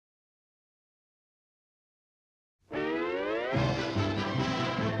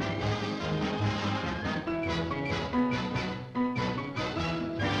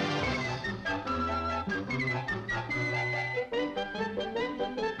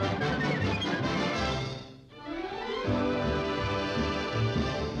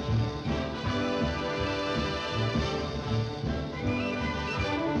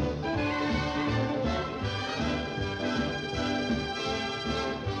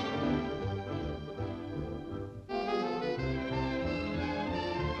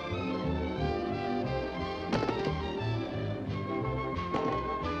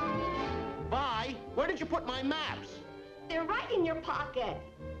put my maps? They're right in your pocket.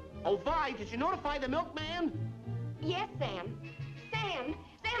 Oh, Vi, did you notify the milkman? Yes, Sam. Sam,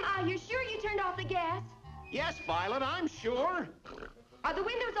 are you sure you turned off the gas? Yes, Violet, I'm sure. Are the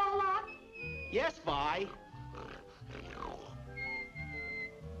windows all locked? Yes, Vi.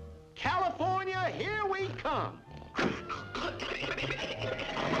 California, here we come.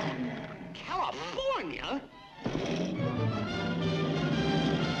 California?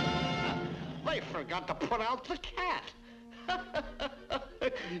 They forgot to put out the cat.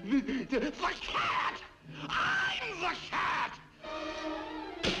 The cat! I'm the cat!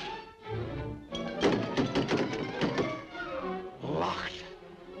 Locked.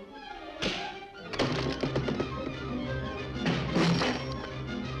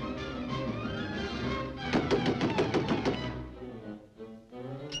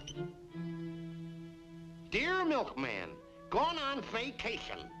 Dear Milkman, gone on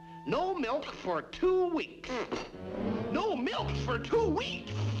vacation. No milk for 2 weeks. No milk for 2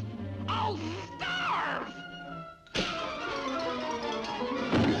 weeks? I'll starve!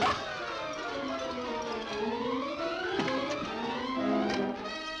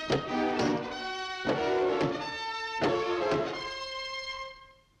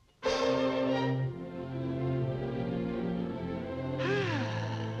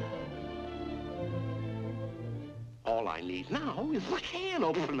 All I need now is the can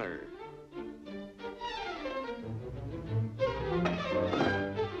opener.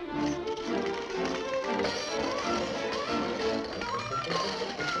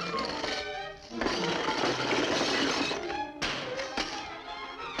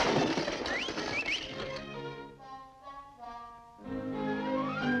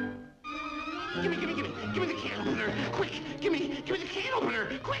 Give me the can opener, quick! Give me the can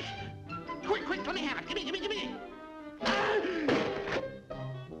opener, quick!